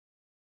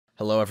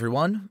Hello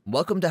everyone,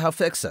 welcome to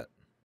How-FixIT.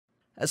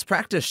 As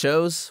practice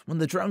shows, when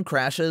the drone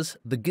crashes,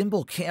 the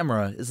gimbal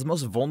camera is the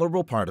most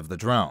vulnerable part of the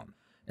drone.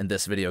 In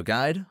this video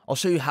guide, I'll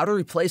show you how to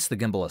replace the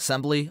gimbal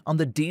assembly on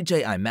the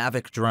DJI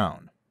Mavic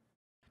drone.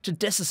 To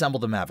disassemble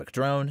the Mavic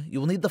drone,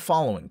 you will need the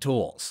following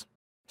tools: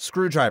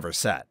 screwdriver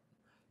set,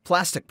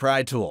 plastic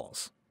pry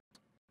tools,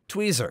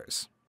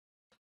 tweezers.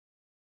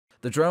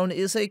 The drone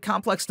is a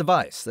complex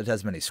device that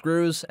has many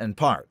screws and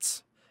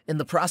parts. In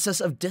the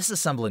process of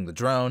disassembling the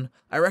drone,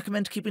 I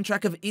recommend keeping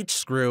track of each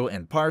screw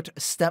and part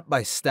step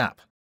by step.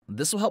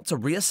 This will help to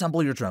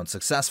reassemble your drone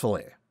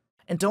successfully.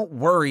 And don't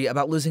worry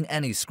about losing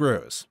any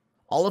screws.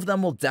 All of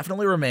them will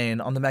definitely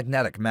remain on the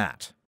magnetic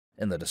mat.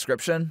 In the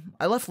description,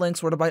 I left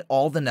links where to buy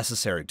all the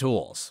necessary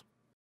tools.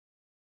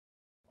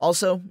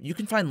 Also, you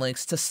can find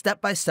links to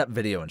step-by-step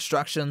video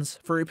instructions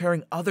for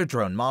repairing other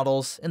drone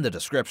models in the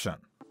description.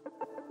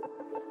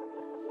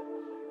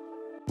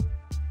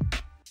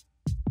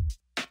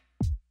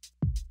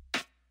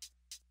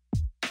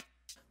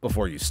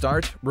 Before you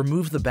start,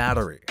 remove the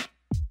battery.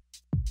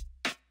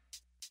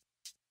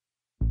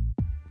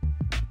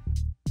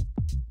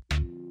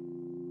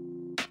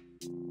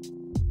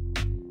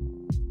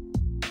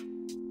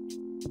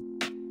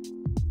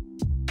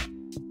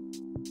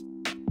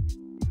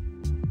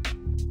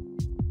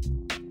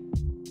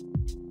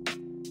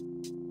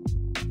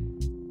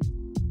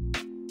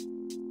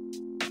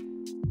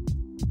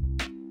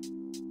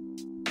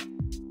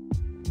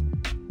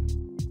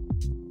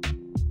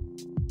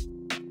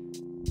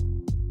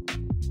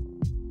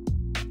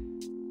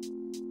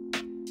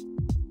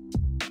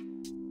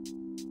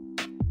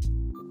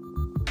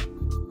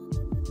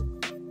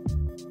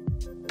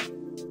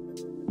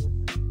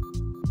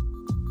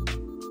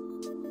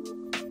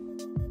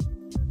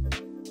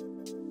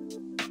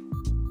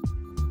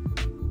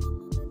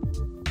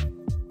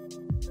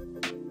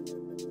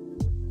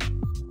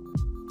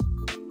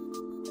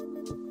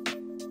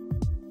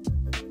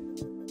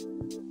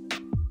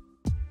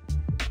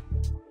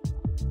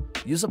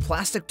 Use a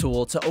plastic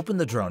tool to open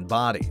the drone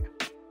body.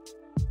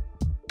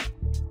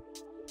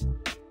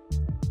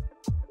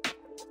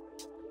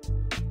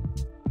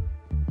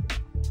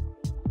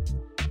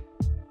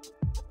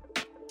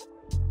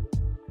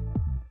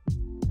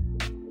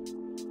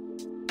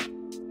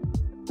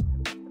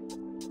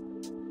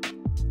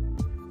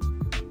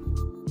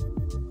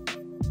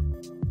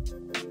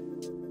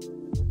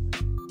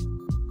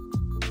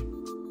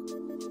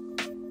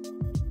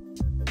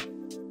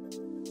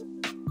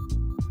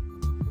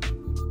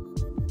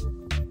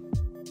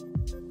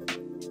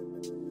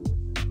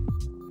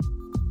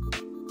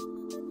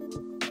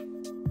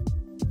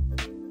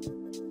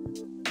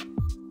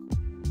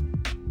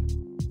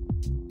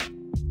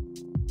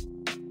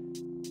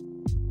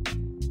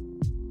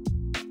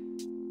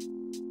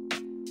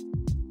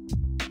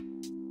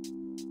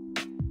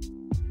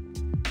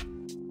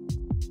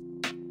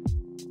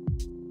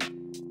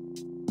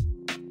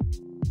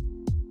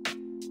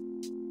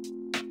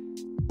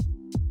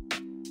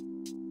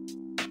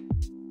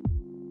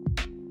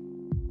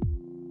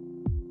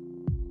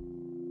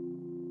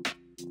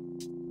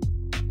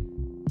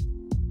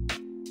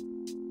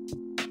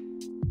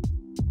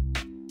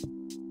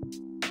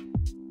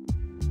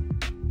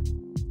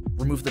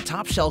 Remove the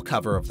top shell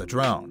cover of the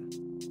drone.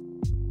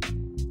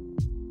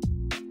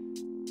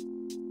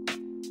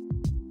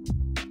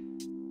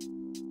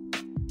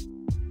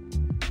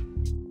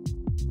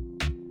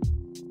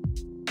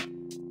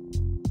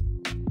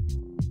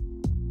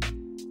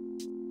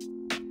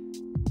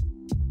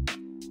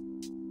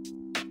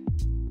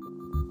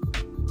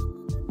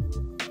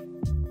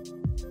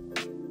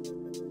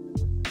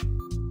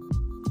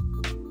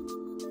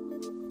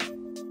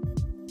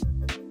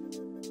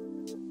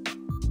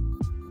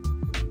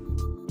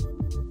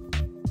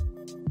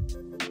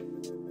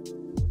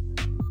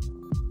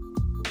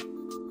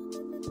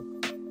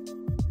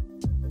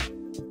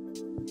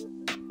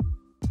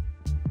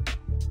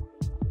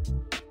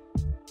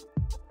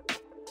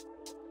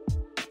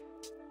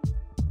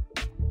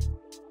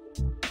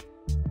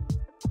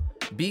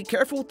 Be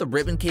careful with the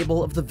ribbon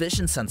cable of the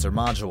vision sensor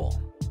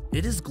module.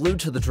 It is glued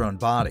to the drone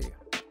body.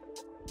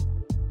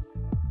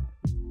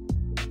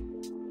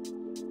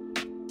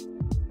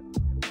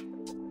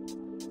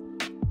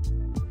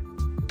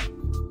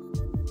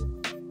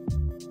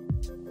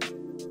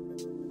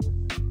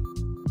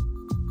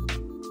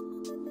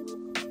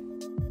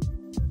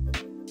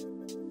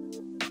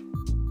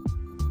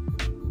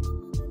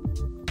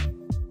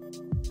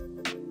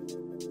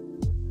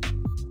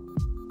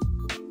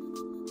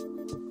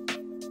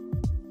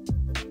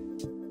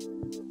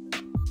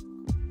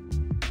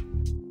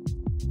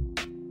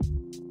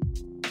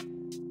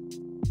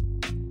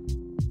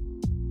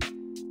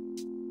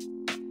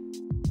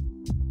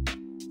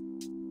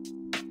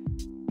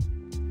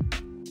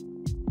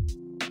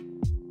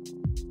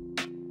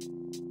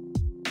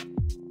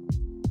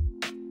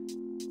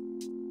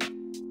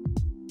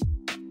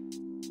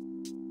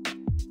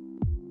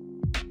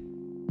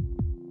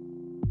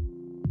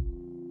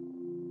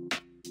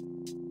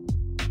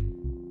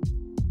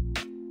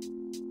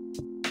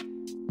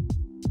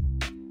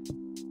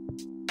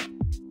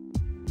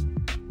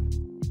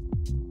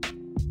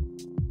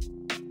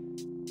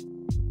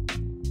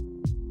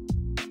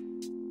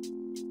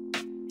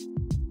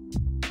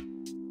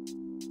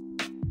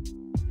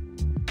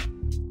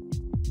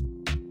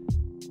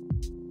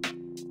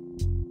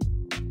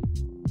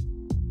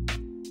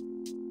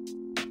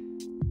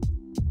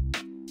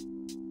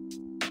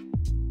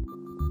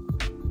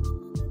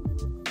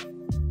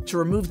 To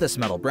remove this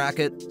metal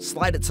bracket,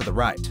 slide it to the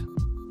right.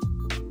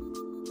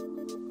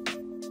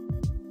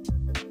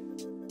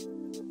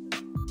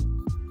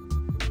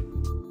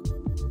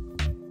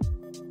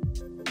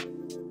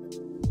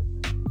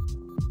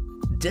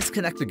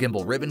 Disconnect the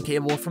gimbal ribbon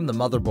cable from the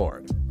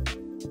motherboard.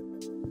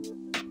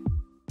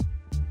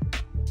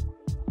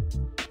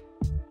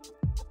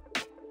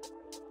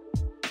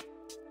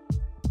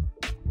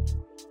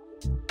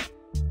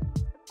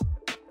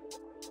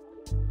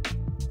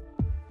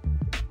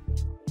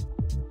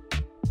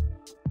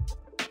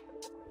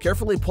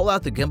 Carefully pull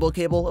out the gimbal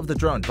cable of the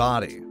drone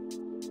body.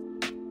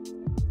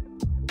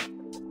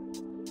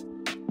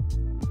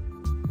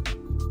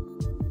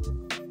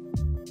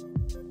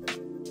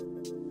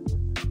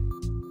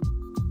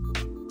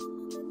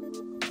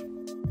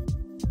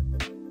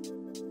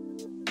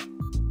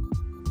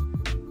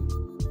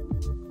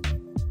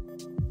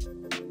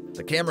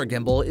 The camera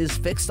gimbal is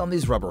fixed on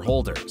these rubber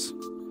holders.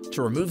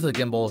 To remove the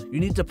gimbal, you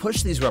need to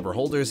push these rubber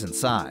holders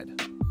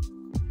inside.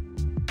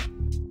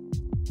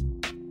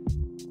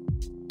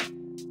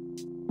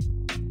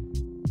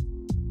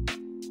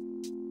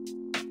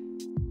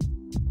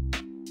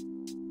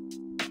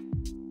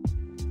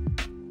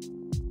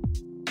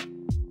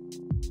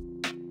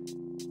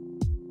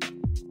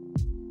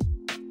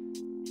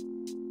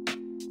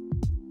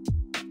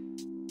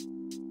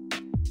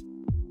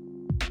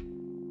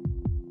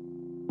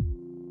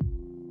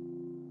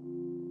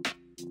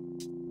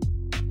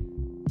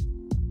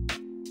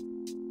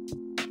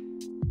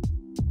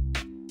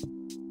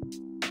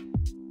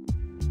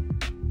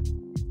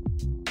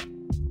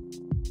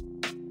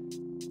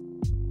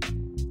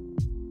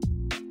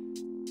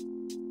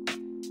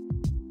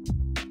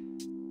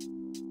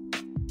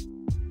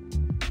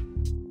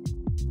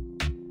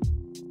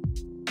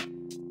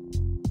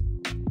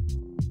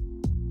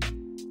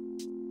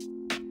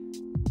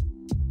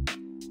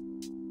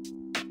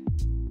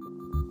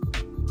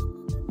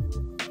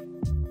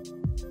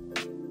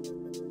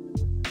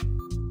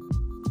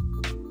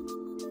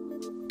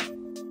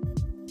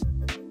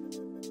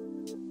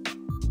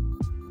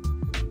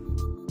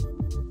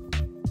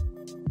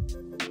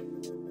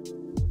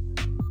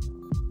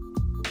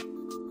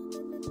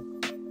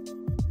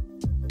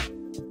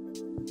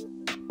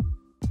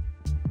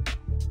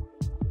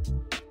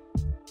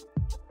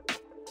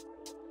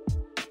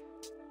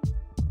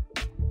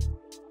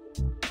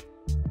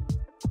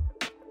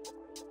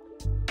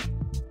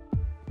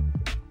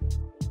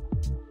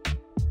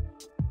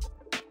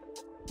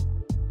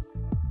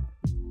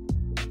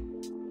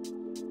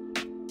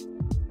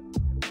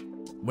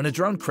 When a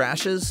drone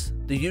crashes,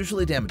 the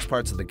usually damaged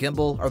parts of the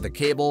gimbal are the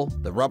cable,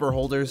 the rubber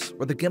holders,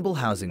 or the gimbal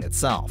housing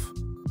itself.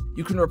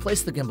 You can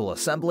replace the gimbal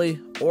assembly,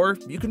 or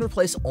you can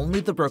replace only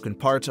the broken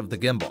part of the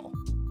gimbal.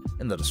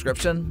 In the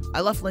description,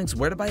 I left links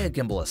where to buy a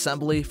gimbal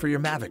assembly for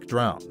your Mavic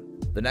drone.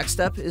 The next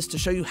step is to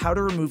show you how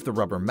to remove the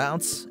rubber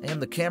mounts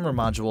and the camera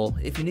module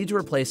if you need to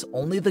replace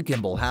only the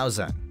gimbal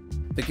housing.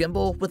 The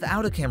gimbal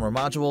without a camera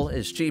module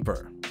is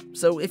cheaper,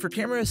 so if your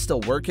camera is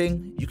still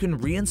working, you can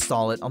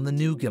reinstall it on the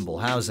new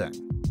gimbal housing.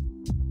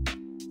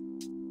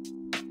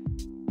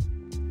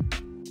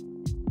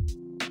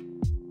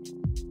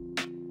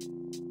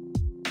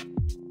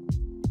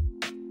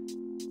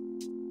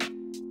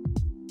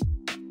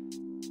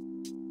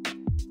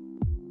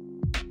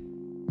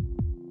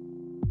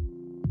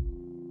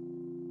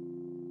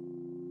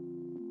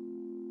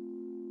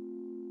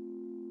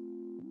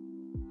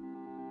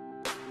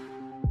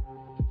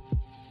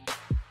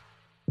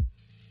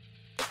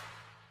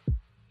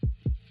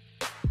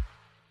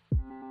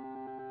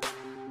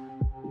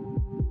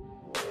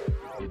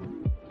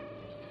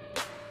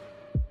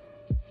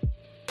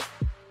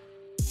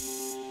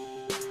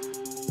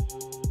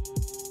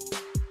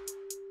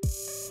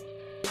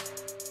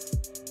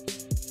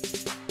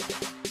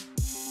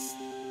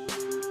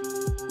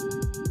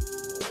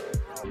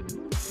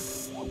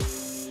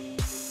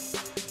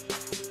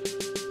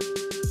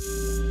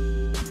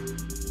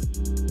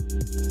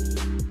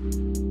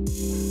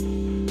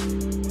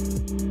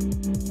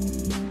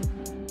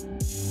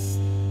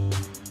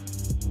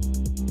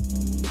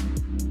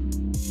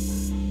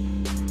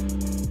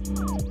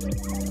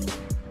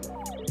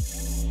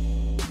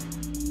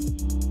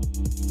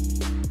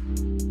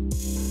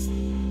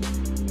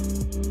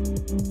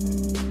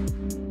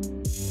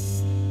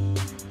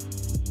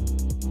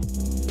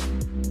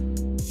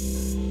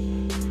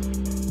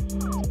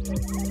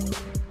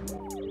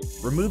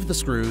 Remove the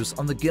screws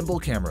on the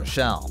gimbal camera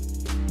shell.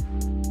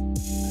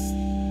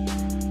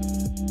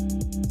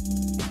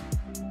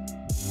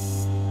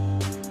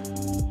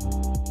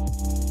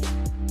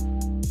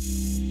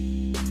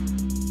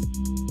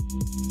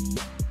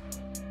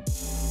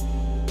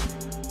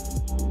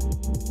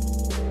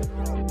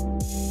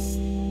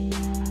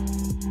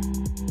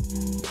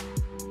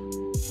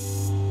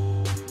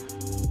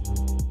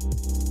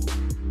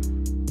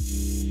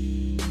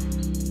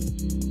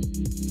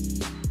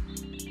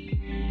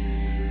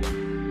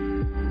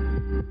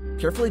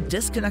 Carefully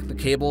disconnect the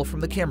cable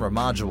from the camera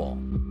module.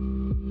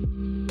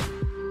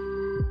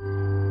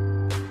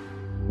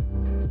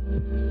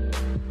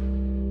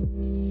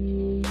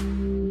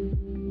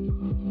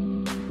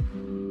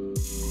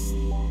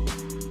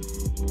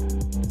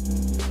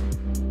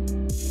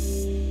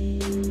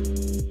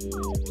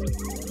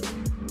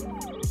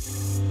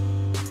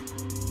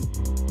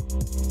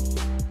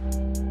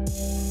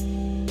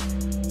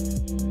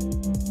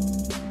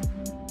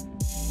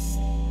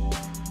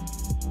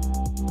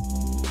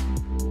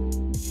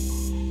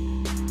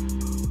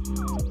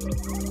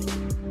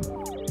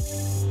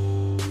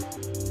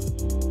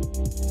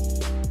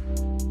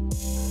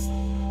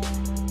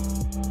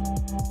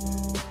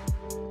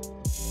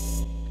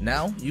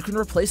 Now, you can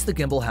replace the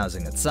gimbal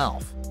housing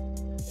itself.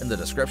 In the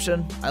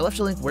description, I left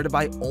a link where to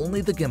buy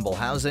only the gimbal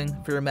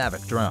housing for your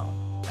Mavic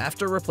drone.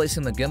 After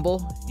replacing the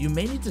gimbal, you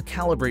may need to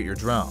calibrate your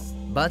drone,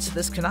 but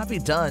this cannot be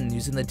done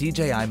using the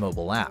DJI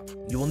mobile app.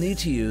 You will need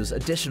to use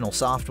additional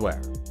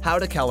software. How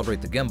to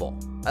calibrate the gimbal.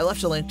 I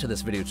left a link to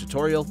this video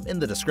tutorial in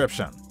the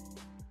description.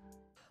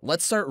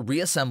 Let's start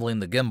reassembling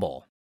the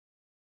gimbal.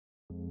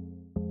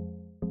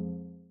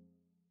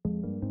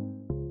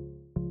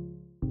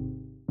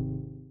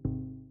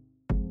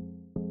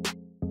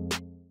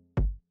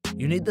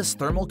 You need this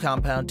thermal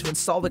compound to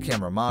install the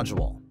camera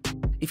module.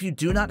 If you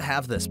do not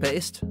have this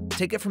paste,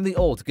 take it from the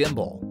old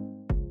gimbal.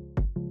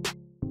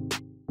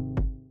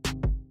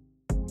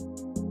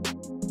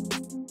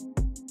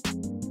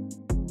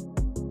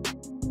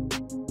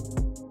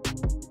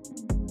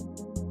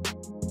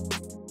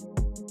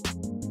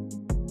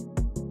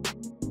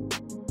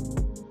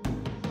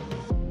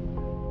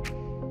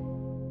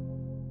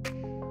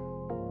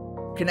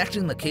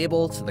 Connecting the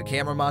cable to the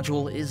camera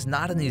module is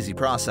not an easy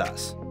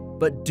process.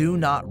 But do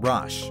not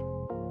rush.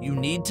 You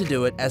need to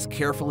do it as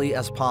carefully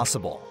as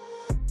possible.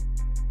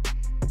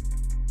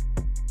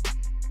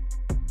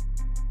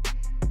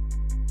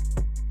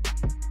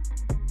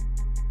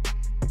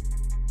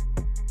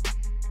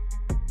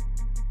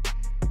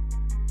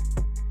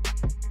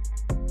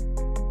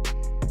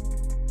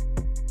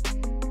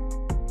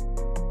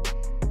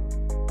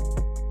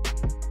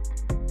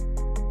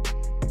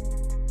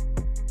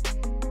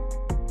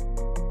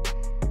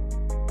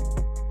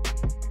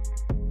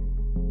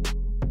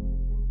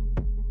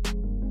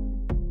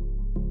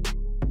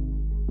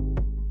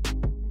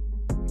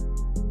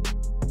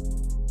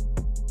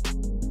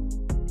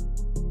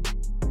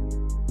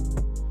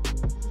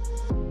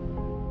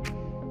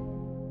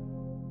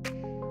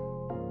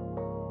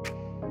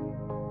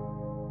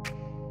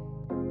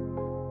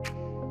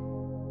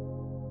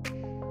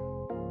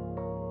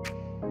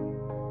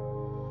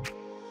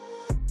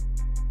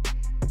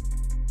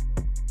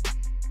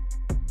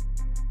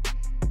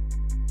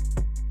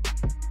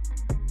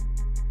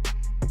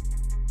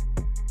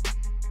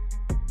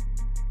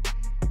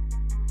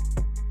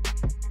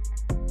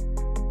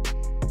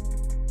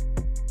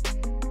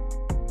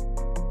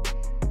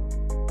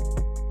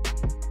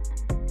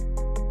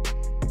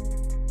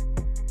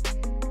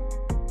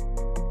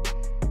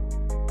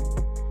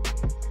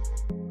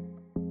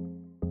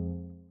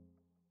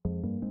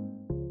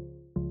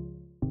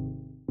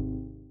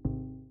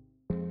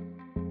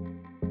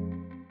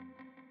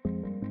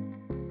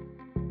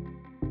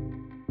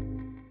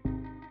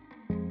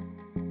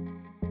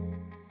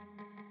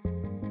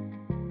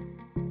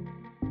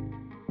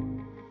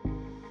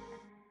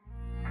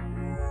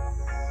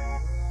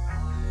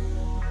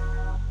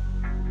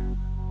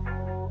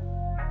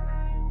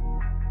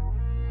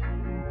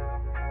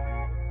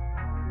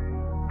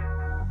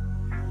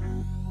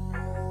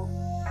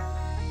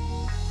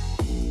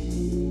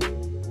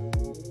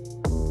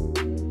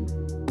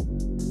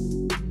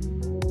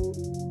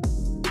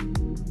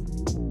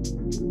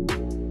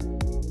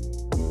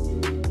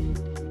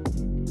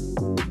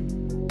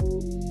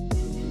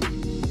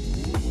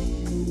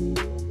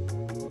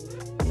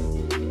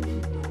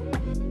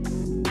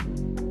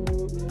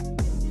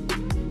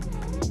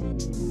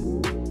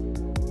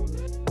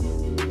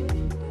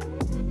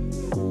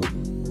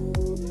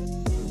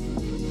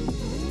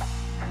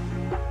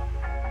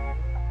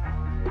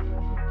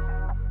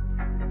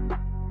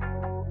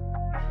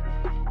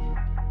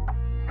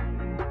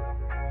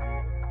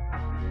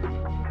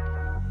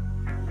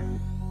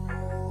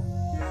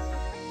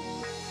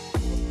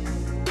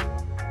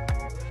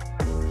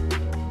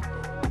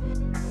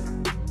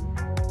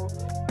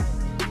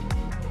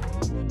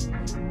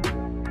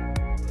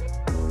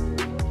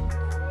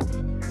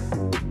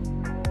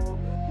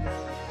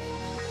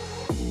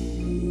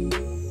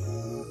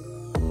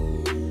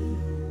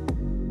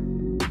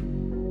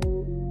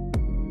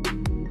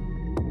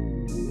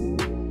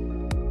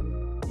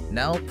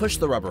 Now push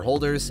the rubber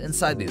holders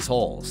inside these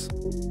holes.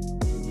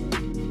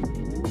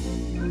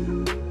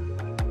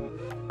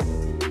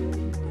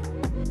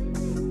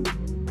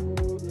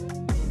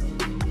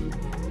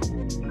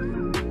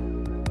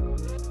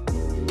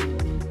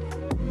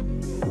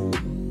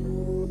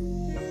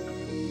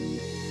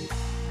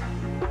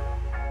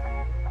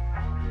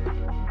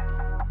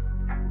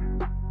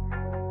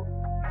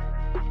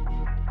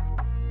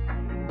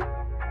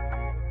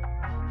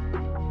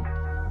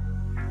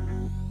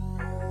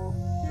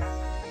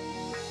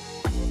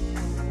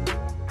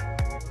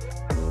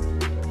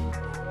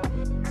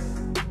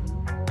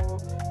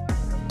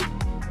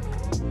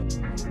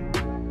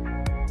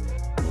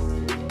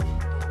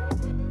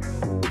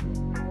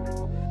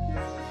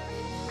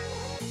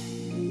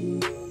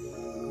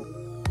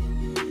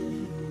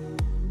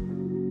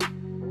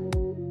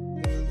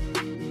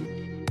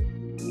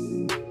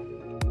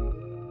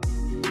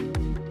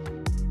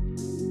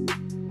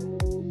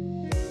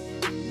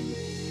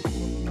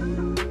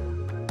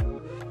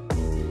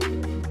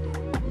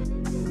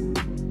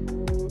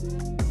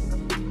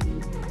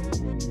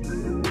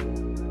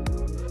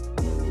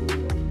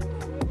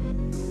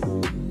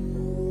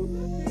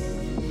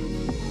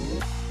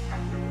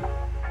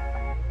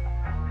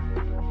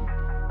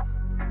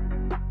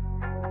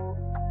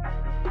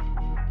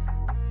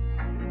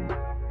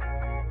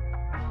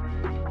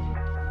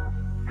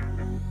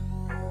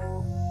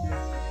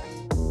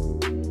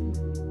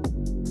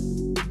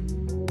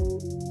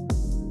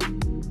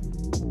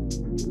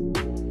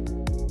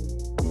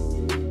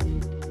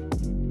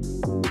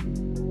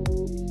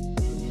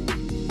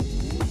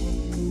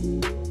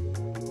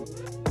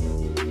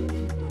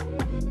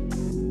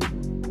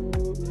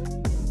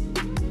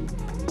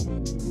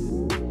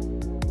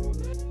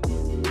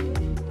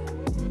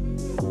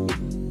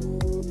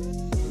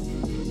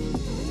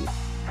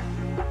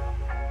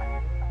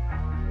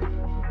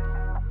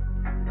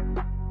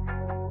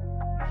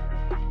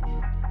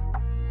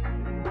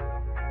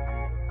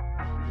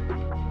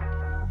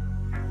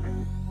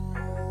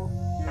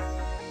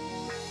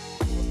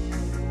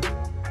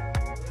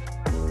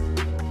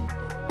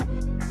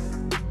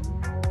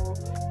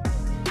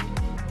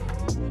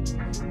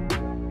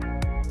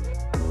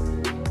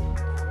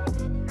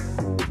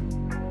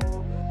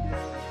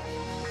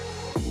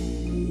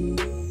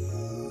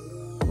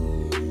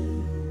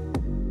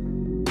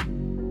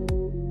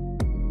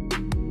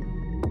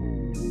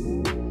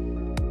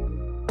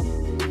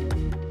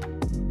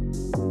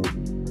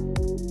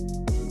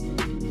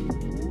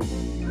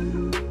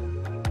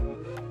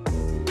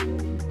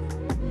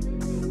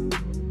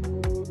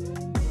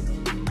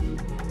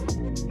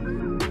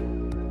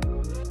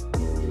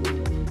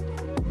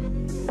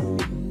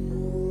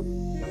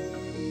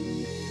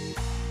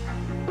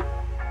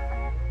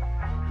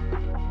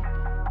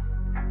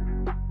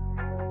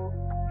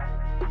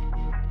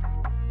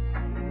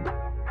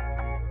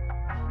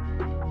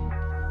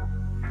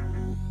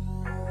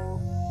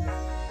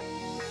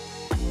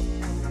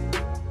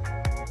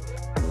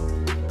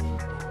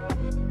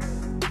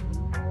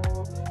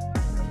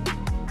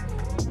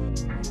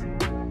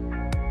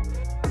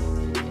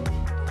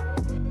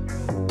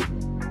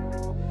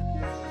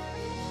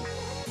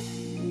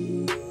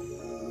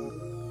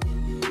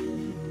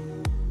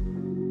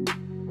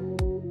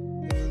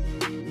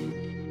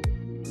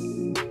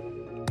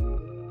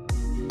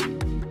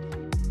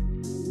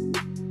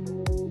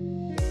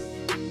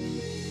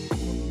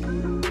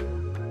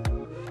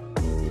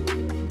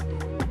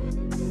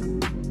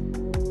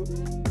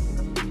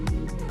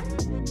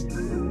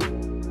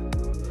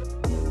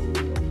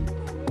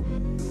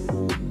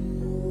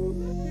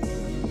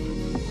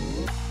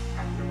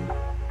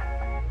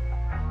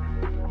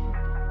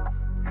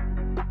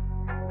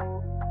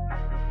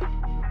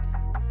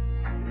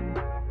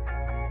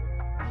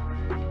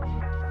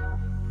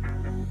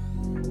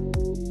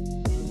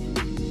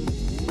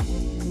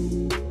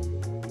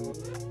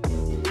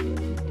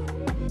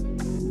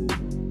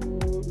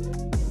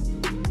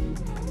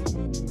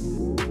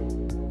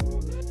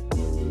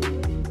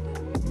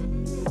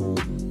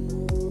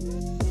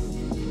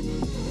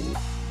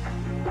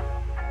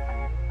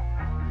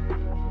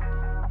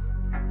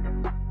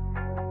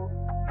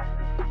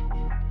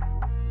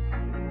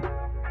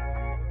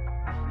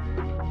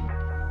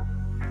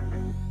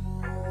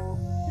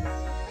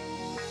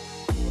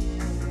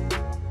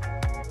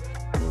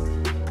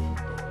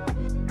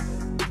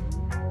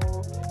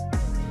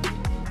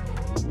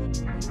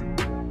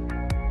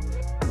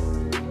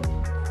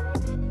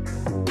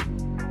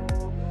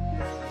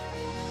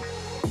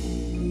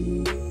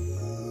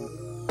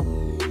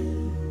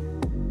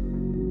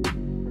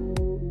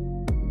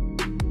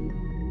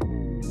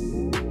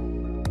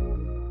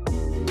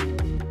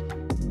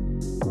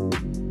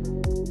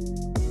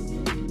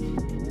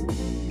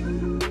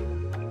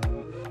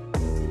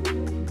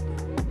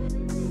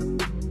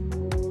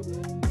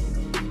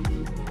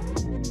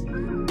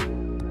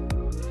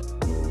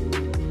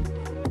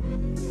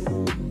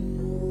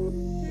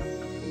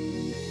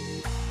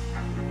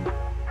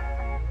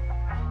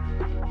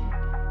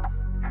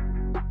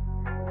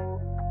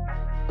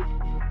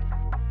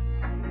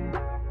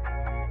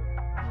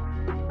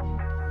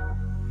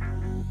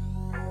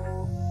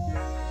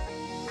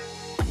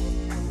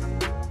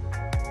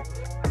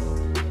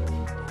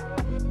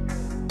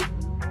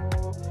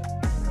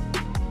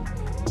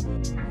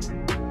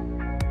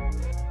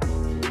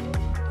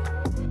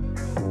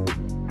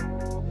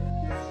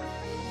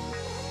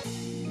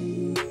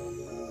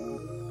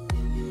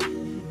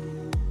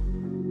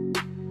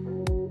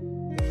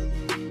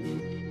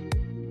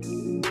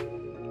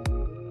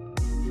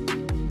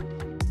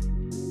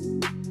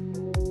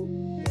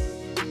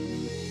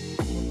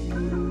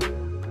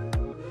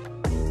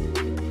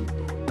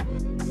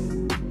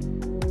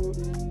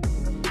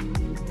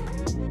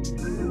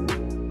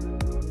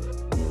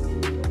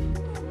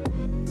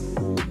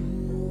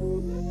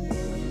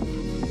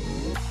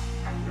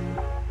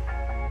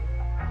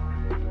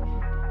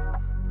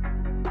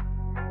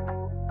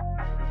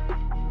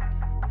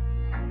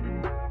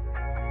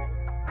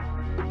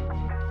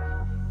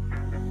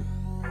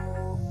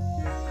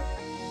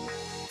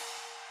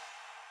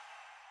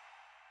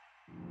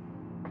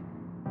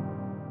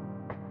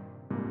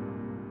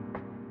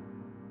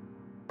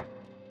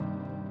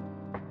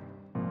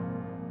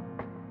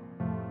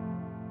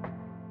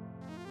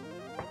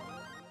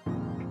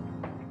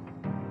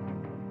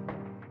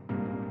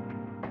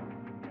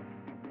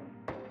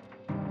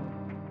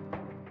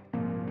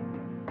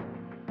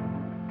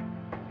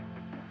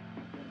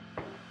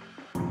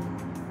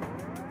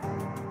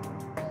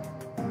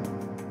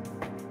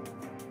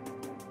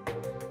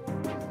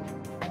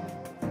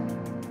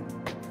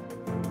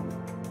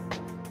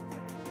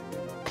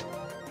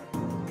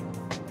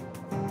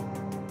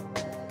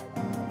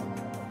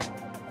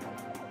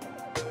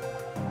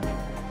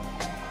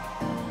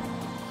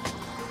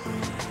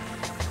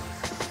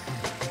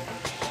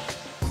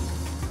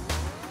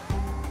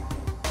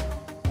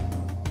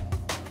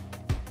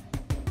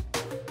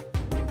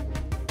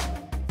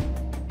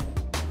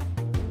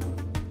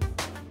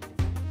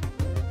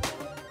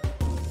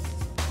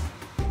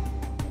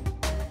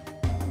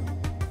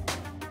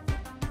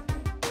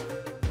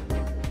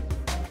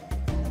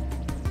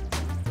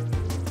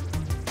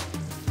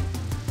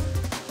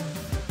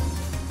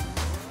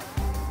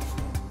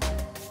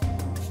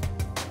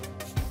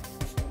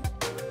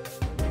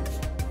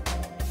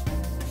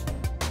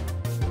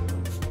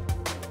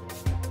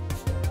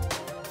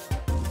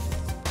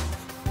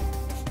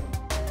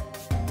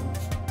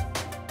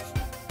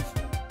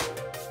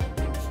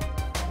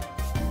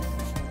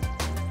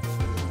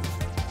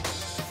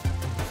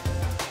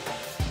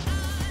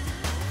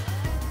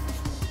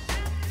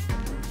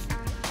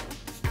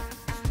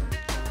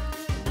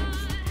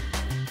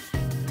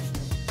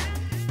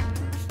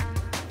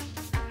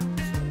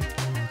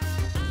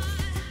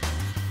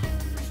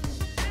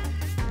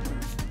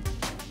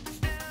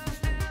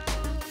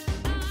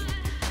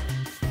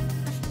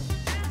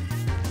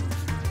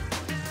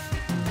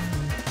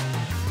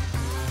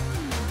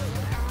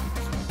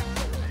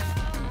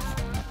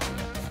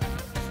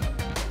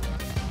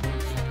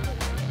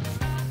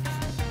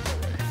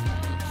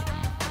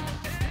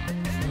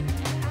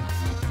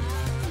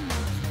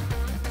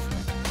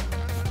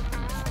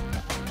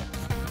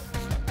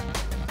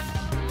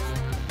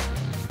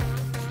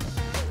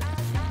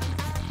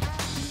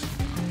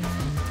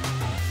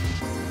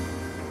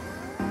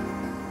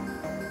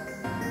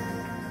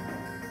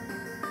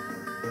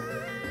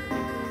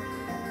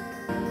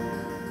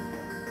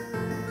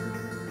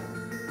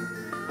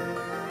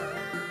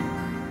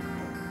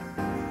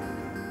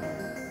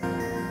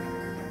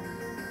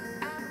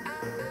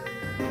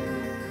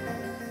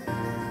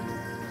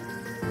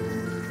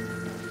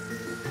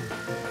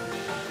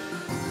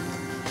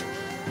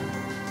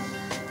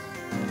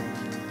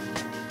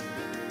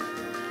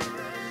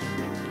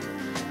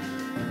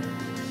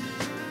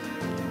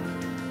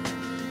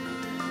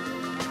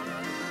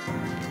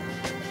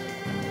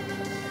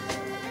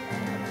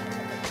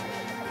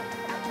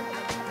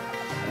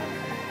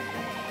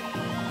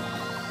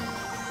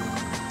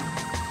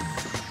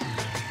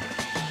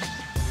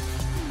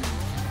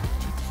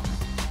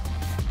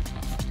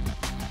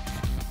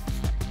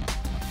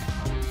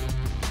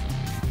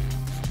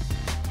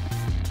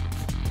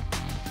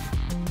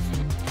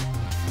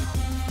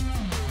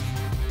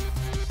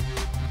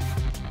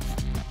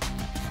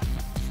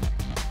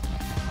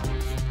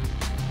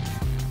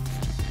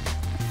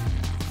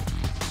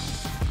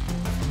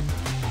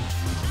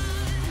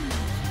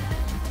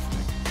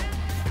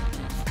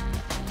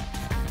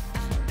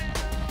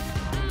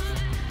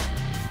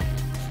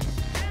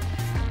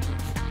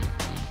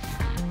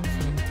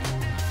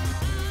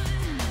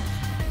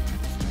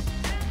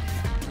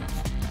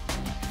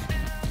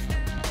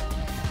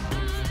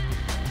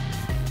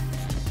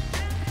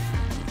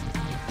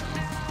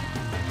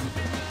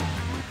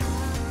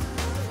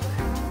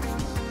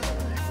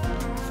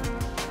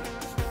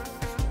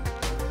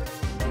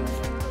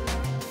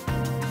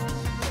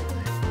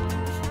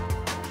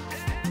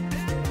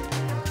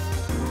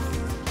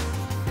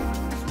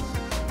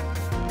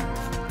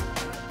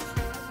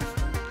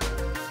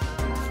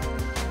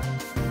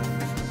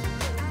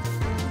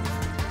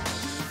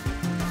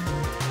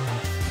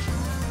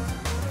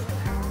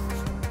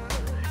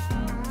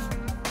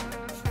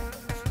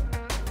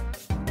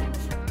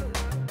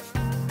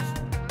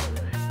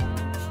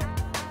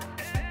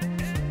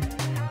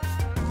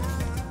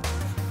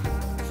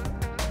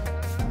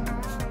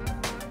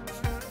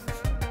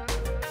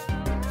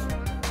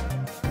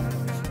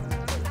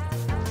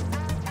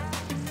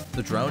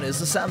 The drone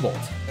is assembled,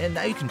 and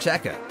now you can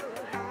check it.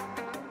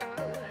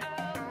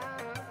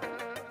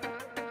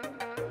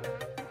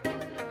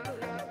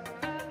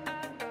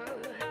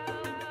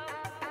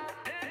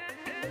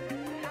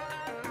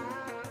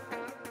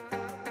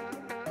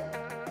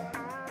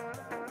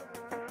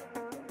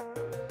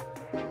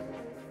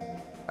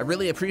 I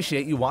really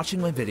appreciate you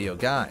watching my video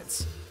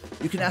guides.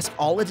 You can ask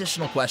all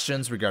additional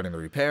questions regarding the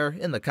repair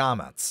in the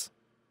comments.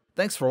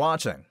 Thanks for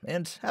watching,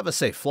 and have a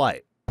safe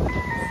flight.